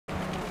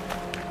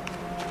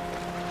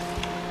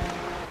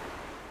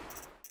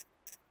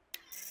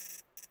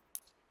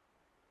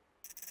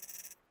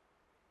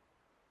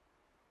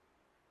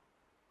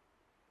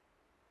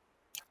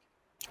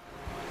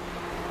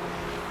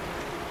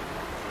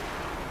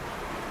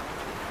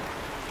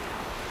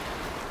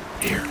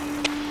Here.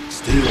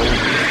 Stay over.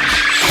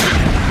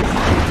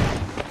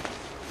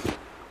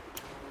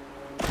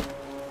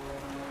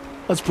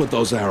 Let's put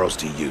those arrows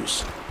to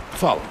use.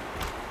 Follow.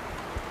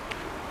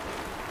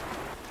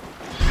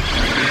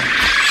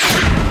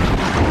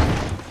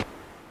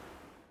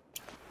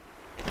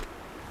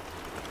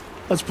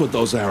 Let's put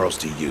those arrows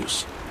to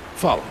use.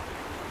 Follow.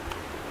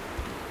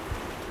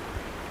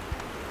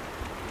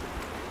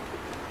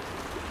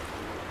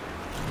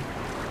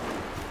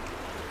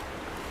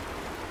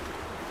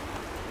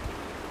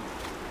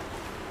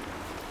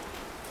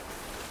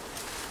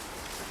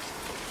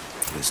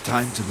 It's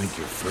time to make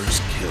your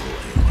first kill,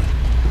 Aloy.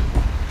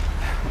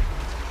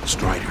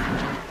 Strider.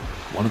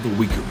 One of the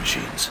weaker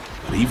machines.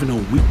 But even a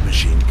weak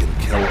machine can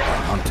kill a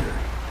hunter,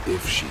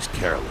 if she's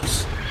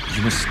careless.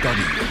 You must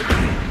study your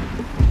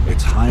prey.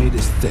 Its hide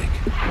is thick,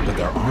 but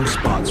there are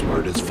spots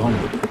where it is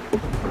vulnerable.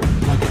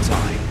 Like its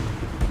eye.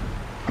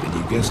 Can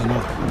you guess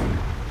another?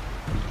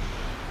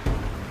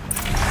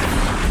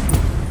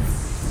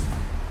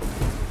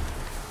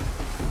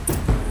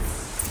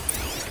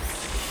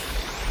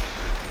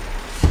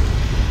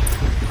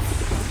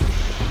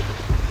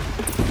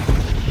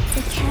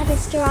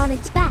 On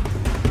its back.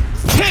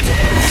 Hit!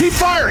 Keep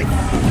firing!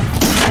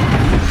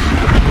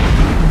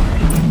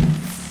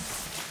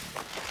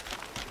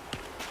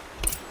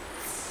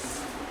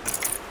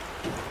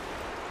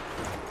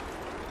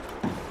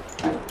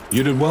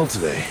 You did well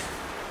today,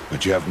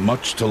 but you have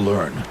much to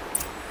learn.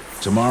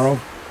 Tomorrow,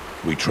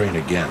 we train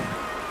again.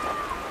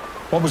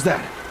 What was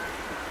that?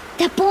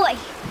 That boy!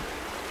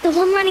 The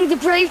one running the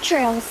brave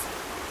trails.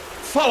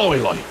 Follow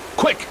Aloy,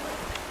 quick!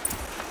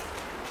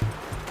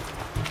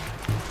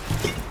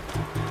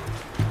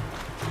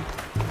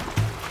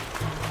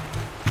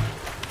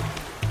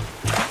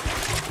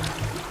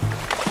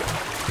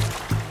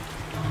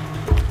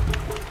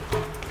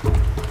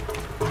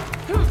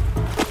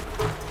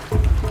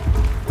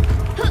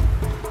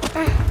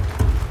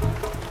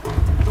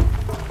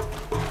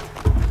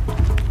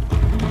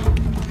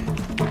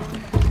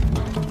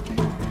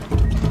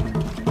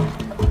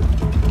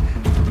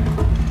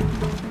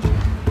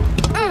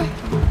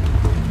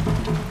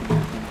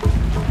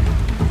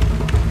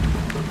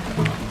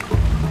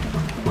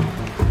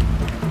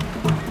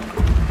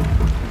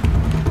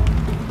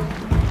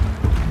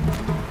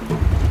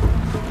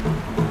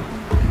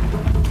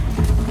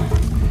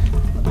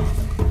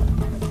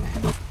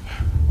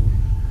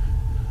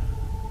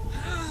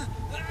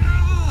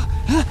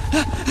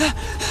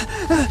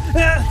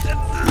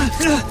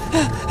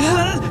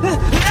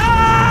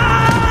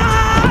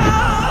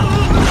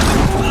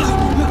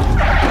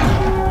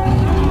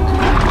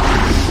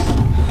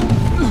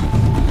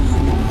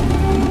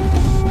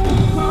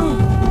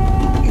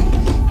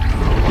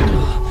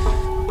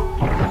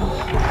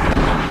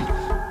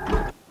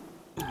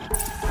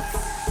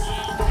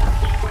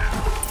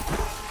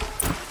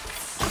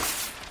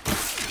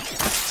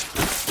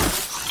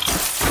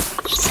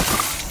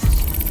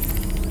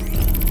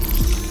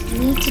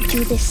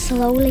 Do this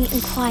slowly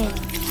and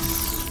quietly.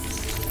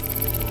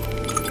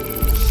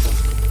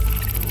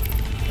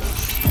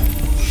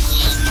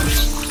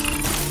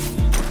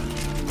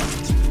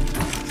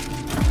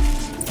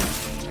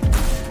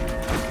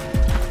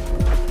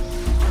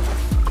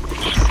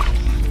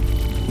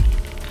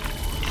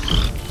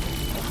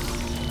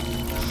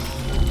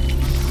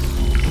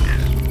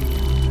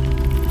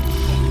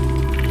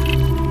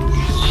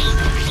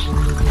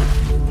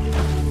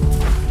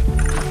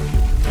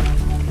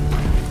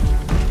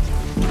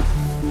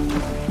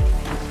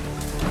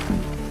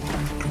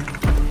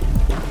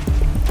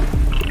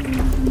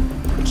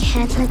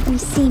 Can't let them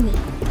see me.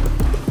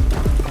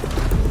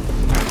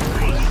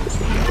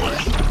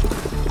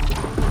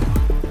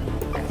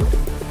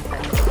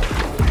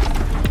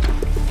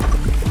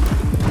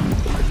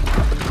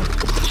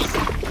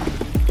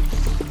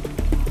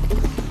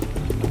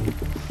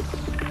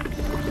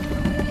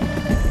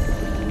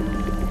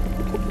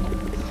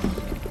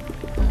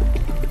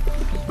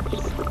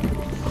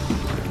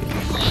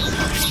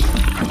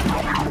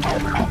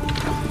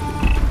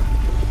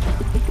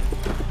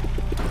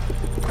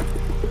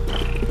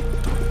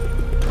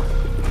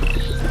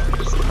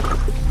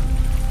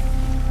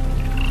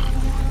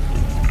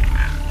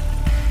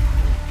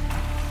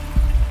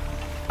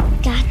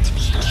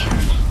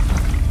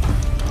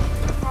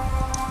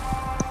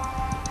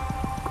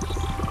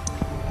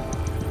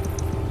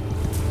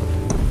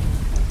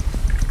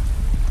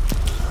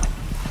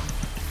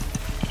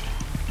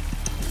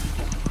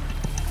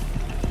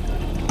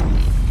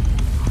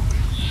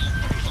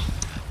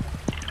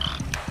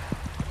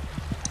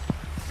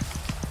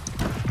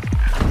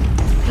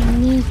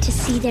 To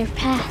see their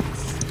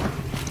paths.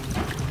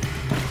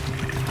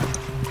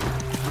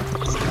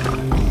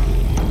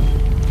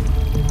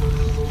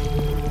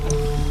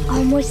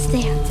 Almost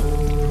there.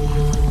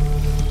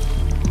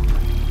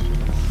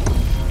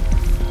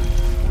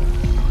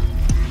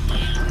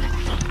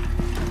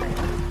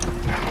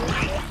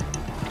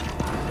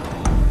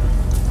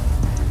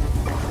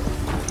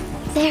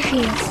 There he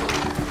is.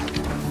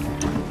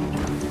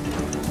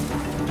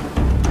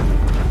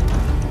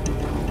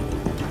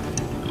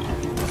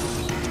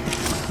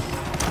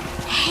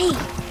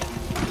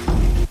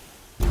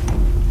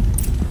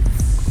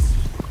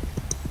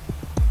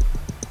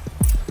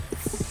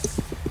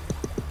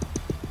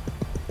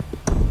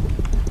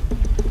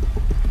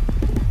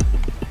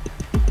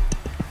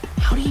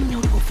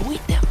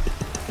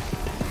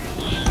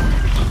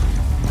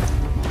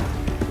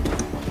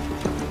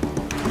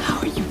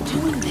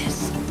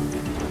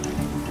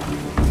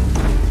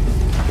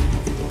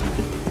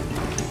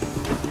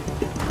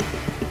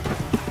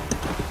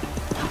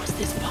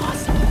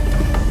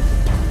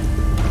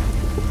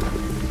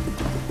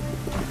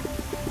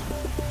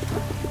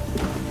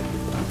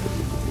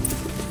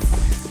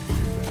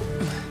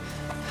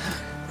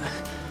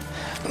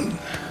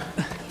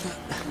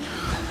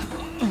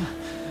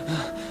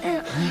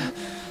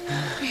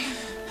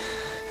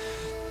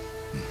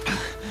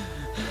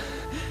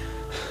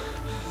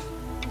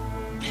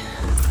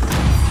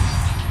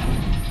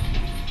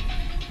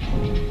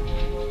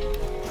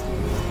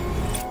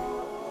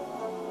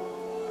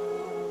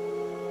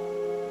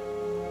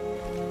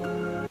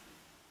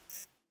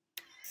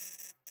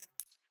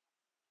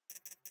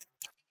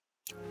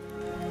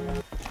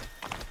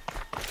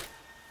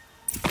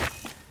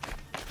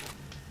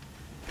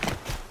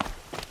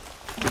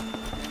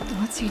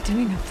 What's he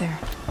doing up there?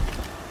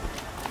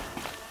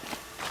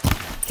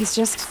 He's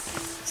just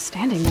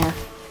standing there.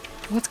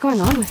 What's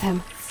going on with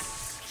him?